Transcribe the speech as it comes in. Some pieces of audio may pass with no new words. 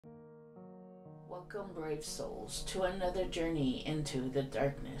Welcome, brave souls, to another journey into the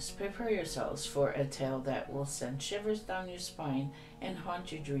darkness. Prepare yourselves for a tale that will send shivers down your spine and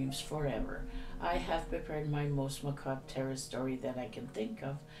haunt your dreams forever. I have prepared my most macabre terror story that I can think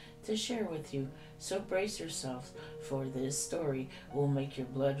of to share with you, so brace yourselves, for this story will make your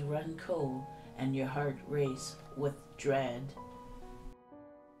blood run cold and your heart race with dread.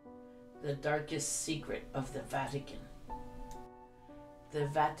 The darkest secret of the Vatican. The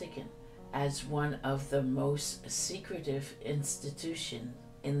Vatican, as one of the most secretive institutions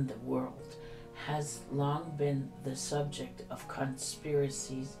in the world, has long been the subject of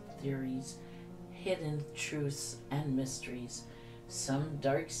conspiracies, theories, hidden truths, and mysteries. Some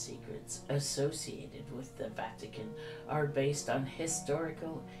dark secrets associated with the Vatican are based on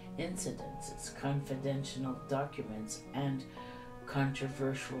historical incidences, confidential documents, and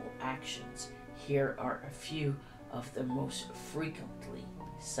controversial actions. Here are a few of the most frequently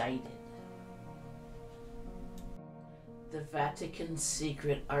cited. The Vatican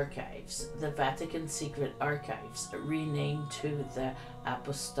Secret Archives. The Vatican Secret Archives, renamed to the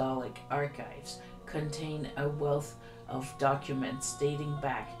Apostolic Archives, contain a wealth of documents dating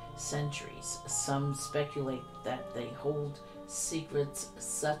back centuries. Some speculate that they hold secrets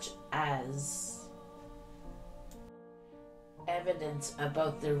such as evidence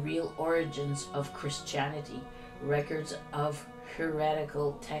about the real origins of Christianity, records of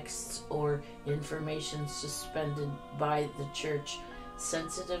heretical texts or information suspended by the church,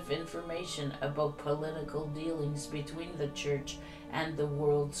 sensitive information about political dealings between the church and the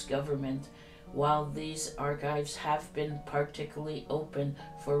world's government. While these archives have been particularly open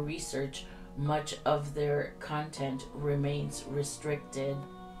for research, much of their content remains restricted.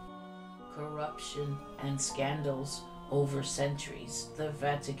 Corruption and scandals. Over centuries, the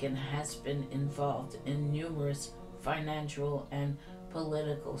Vatican has been involved in numerous financial and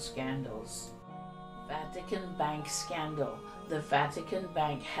political scandals. Vatican Bank Scandal. The Vatican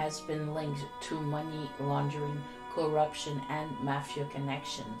Bank has been linked to money laundering, corruption, and mafia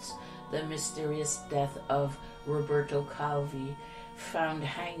connections. The mysterious death of Roberto Calvi, found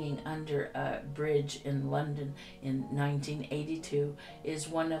hanging under a bridge in London in 1982, is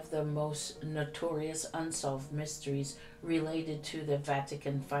one of the most notorious unsolved mysteries related to the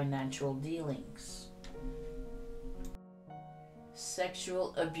Vatican financial dealings.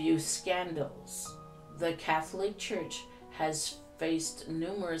 Sexual abuse scandals. The Catholic Church has faced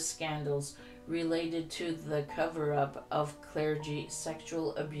numerous scandals related to the cover-up of clergy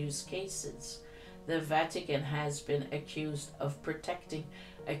sexual abuse cases. The Vatican has been accused of protecting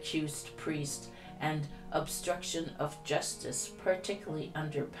accused priests and obstruction of justice, particularly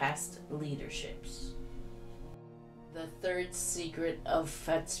under past leaderships. The third secret of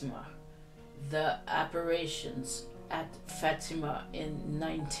Fatima. The apparitions at Fatima in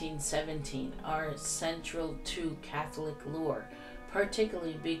 1917 are central to Catholic lore,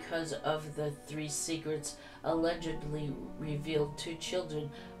 particularly because of the three secrets allegedly revealed to children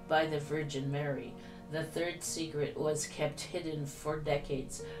by the Virgin Mary. The third secret was kept hidden for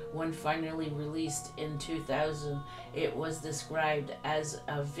decades. When finally released in 2000, it was described as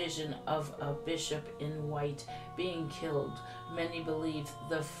a vision of a bishop in white being killed. Many believe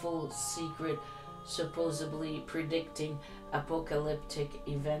the full secret, supposedly predicting apocalyptic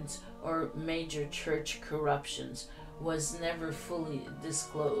events or major church corruptions, was never fully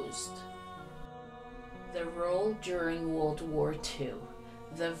disclosed. The role during World War II.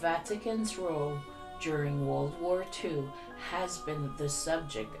 The Vatican's role during World War II has been the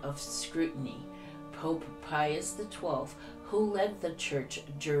subject of scrutiny. Pope Pius XII, who led the Church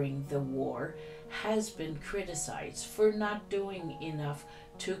during the war, has been criticized for not doing enough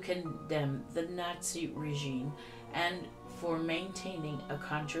to condemn the Nazi regime and for maintaining a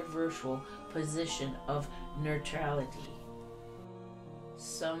controversial position of neutrality.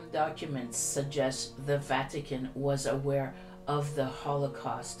 Some documents suggest the Vatican was aware of the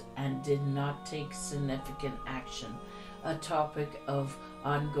Holocaust and did not take significant action, a topic of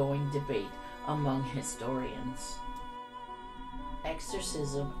ongoing debate among historians.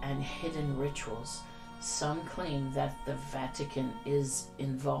 Exorcism and hidden rituals. Some claim that the Vatican is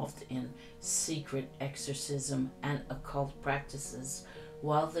involved in secret exorcism and occult practices,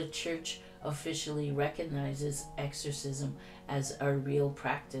 while the Church officially recognizes exorcism as a real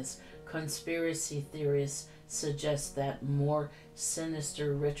practice. Conspiracy theorists suggest that more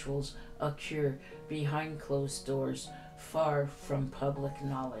sinister rituals occur behind closed doors, far from public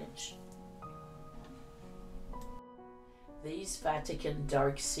knowledge. These Vatican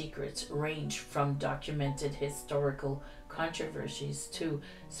dark secrets range from documented historical controversies to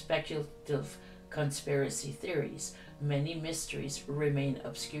speculative conspiracy theories, many mysteries remain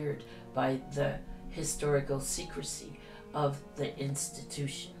obscured by the historical secrecy of the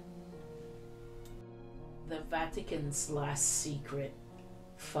institution. The Vatican's last secret.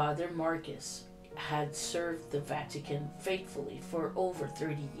 Father Marcus had served the Vatican faithfully for over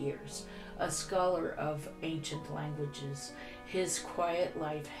 30 years. A scholar of ancient languages, his quiet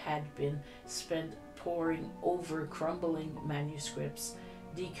life had been spent poring over crumbling manuscripts,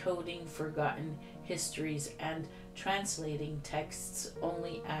 decoding forgotten histories, and translating texts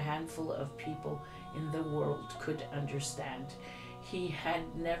only a handful of people in the world could understand. He had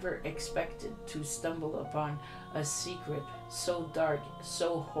never expected to stumble upon a secret so dark,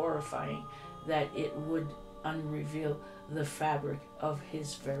 so horrifying, that it would unreveal the fabric of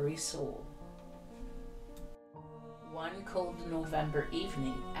his very soul. One cold November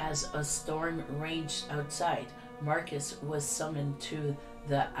evening, as a storm raged outside, Marcus was summoned to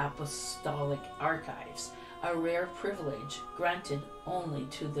the Apostolic Archives, a rare privilege granted only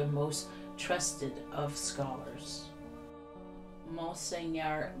to the most trusted of scholars.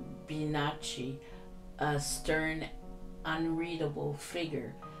 Monsignor Binacci, a stern, unreadable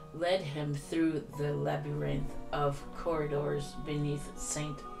figure, led him through the labyrinth of corridors beneath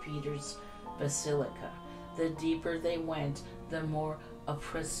St. Peter's Basilica. The deeper they went, the more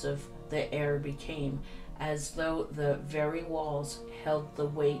oppressive the air became, as though the very walls held the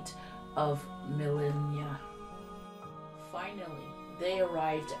weight of millennia. Finally, they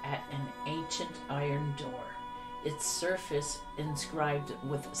arrived at an ancient iron door, its surface inscribed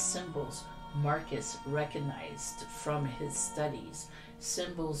with symbols Marcus recognized from his studies,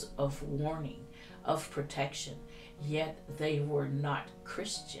 symbols of warning, of protection, yet they were not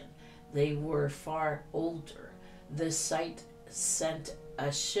Christian. They were far older. The sight sent a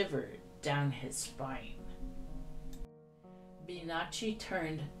shiver down his spine. Binacci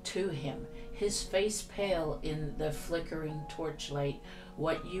turned to him, his face pale in the flickering torchlight.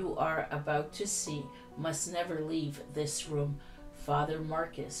 What you are about to see must never leave this room, Father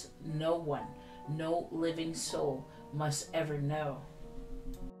Marcus. No one, no living soul must ever know.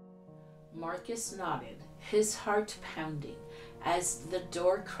 Marcus nodded, his heart pounding. As the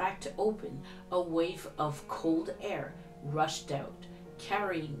door cracked open, a wave of cold air rushed out,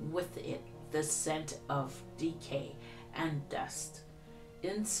 carrying with it the scent of decay and dust.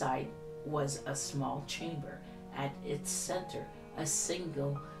 Inside was a small chamber. At its center, a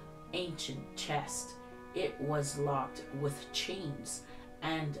single ancient chest. It was locked with chains,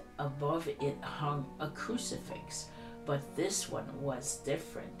 and above it hung a crucifix. But this one was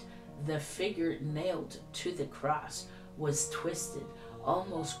different. The figure nailed to the cross was twisted,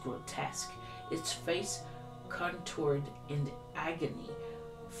 almost grotesque, its face contoured in agony,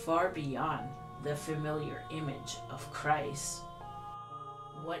 far beyond the familiar image of Christ.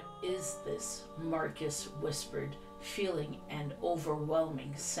 "What is this?" Marcus whispered, feeling an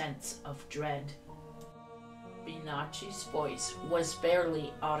overwhelming sense of dread. Binacci's voice was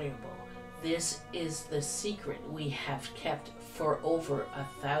barely audible. "This is the secret we have kept for over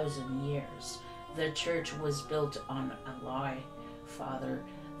 1,000 years. The church was built on a lie, Father,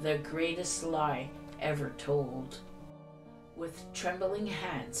 the greatest lie ever told." With trembling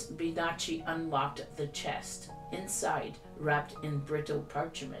hands, Binacci unlocked the chest. Inside, wrapped in brittle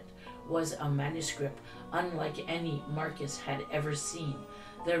parchment, was a manuscript unlike any Marcus had ever seen.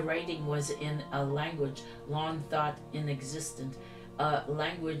 The writing was in a language long thought inexistent, a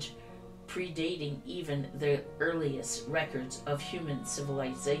language predating even the earliest records of human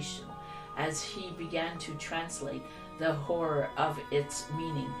civilization. As he began to translate, the horror of its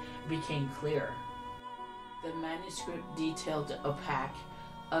meaning became clearer. The manuscript detailed a pact,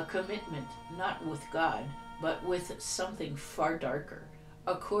 a commitment not with God, but with something far darker.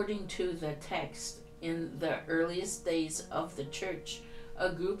 According to the text, in the earliest days of the church,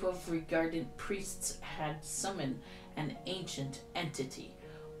 a group of regarded priests had summoned an ancient entity,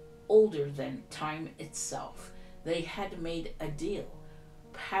 older than time itself. They had made a deal: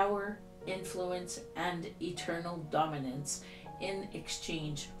 power, influence, and eternal dominance in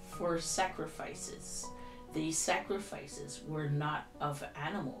exchange for sacrifices. These sacrifices were not of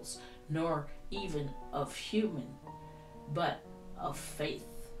animals, nor even of human, but of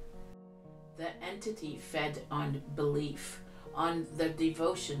faith. The entity fed on belief, on the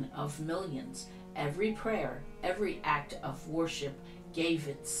devotion of millions. Every prayer, every act of worship gave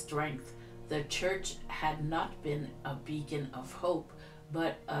it strength. The church had not been a beacon of hope,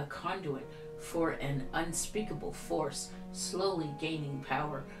 but a conduit for an unspeakable force, slowly gaining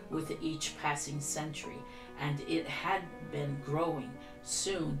power with each passing century, and it had been growing.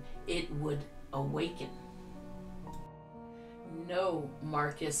 Soon it would awaken. "No,"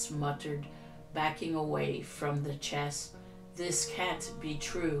 Marcus muttered, backing away from the chest. This can't be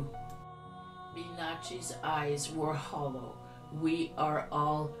true. Binacci's eyes were hollow. We are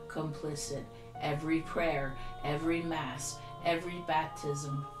all complicit. Every prayer, every mass, every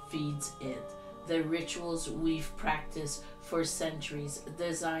baptism feeds it. The rituals we've practiced for centuries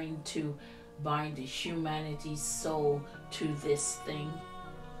designed to bind humanity's soul to this thing.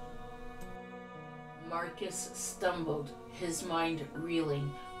 Marcus stumbled, his mind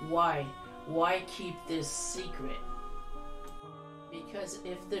reeling. Why? Why keep this secret? Because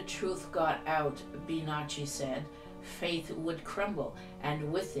if the truth got out, Binacci said, faith would crumble,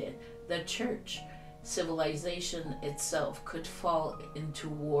 and with it, the church. Civilization itself could fall into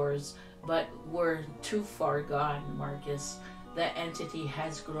wars, but we're too far gone, Marcus. The entity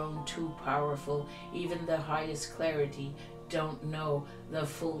has grown too powerful. Even the highest clarity don't know the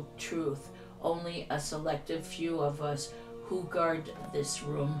full truth. Only a selective few of us who guard this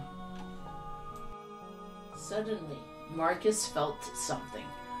room. Suddenly, Marcus felt something.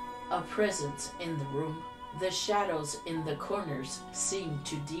 A presence in the room. The shadows in the corners seemed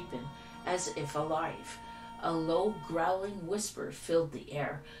to deepen, as if alive. A low growling whisper filled the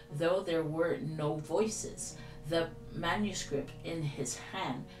air, though there were no voices. The manuscript in his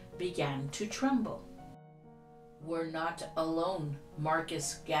hand began to tremble. "We're not alone,"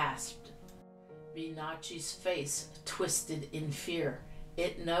 Marcus gasped. Binacci's face twisted in fear.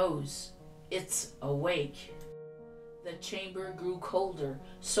 It knows. It's awake. The chamber grew colder,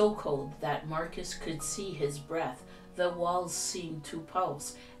 so cold that Marcus could see his breath. The walls seemed to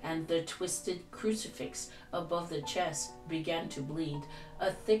pulse, and the twisted crucifix above the chest began to bleed,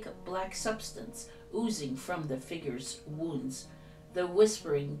 a thick black substance oozing from the figure's wounds. The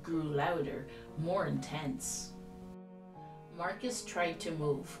whispering grew louder, more intense. Marcus tried to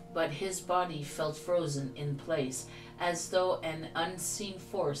move, but his body felt frozen in place, as though an unseen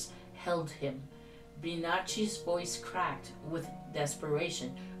force held him. Binacci's voice cracked with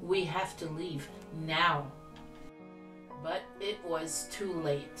desperation. "We have to leave now." But it was too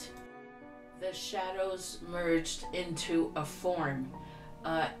late. The shadows merged into a form,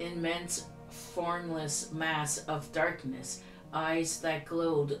 an immense, formless mass of darkness, eyes that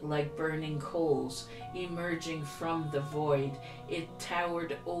glowed like burning coals, emerging from the void. It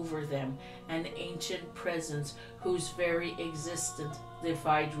towered over them, an ancient presence whose very existence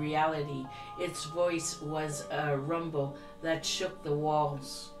defied reality. Its voice was a rumble that shook the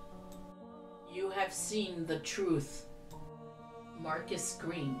walls. "You have seen the truth." Marcus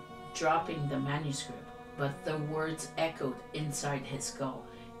screamed, dropping the manuscript, but the words echoed inside his skull,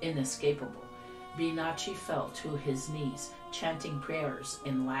 inescapable. Binacci fell to his knees, chanting prayers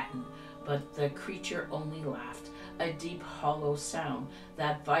in Latin, but the creature only laughed, a deep hollow sound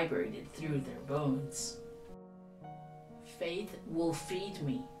that vibrated through their bones. "Faith will feed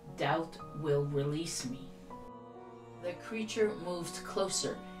me, doubt will release me." The creature moved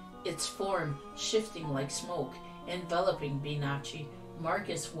closer, its form shifting like smoke, enveloping Binacci.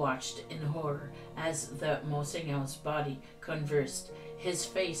 Marcus watched in horror as the Monsignor's body conversed, his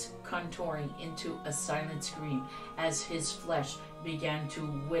face contouring into a silent scream as his flesh began to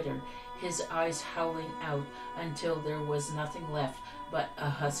wither, his eyes howling out until there was nothing left but a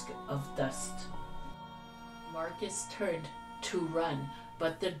husk of dust. Marcus turned to run,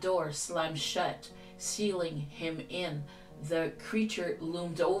 but the door slammed shut, sealing him in. The creature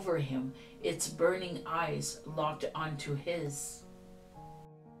loomed over him, its burning eyes locked onto his.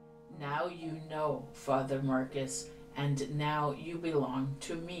 "Now you know, Father Marcus, and now you belong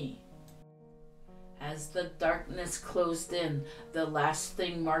to me." As the darkness closed in, the last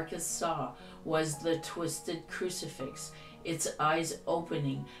thing Marcus saw was the twisted crucifix, its eyes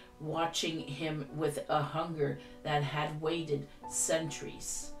opening, watching him with a hunger that had waited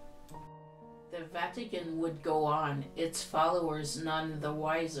centuries. The Vatican would go on, its followers none the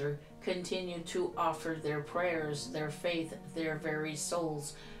wiser, continued to offer their prayers, their faith, their very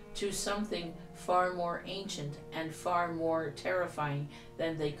souls, to something far more ancient and far more terrifying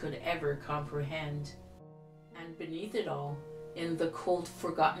than they could ever comprehend. And beneath it all, in the cold,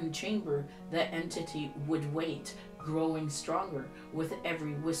 forgotten chamber, the entity would wait, growing stronger with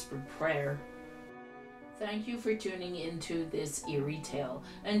every whispered prayer. Thank you for tuning into this eerie tale.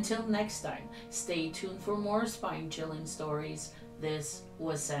 Until next time, stay tuned for more spine-chilling stories. This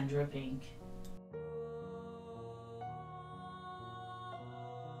was Sandra Pink.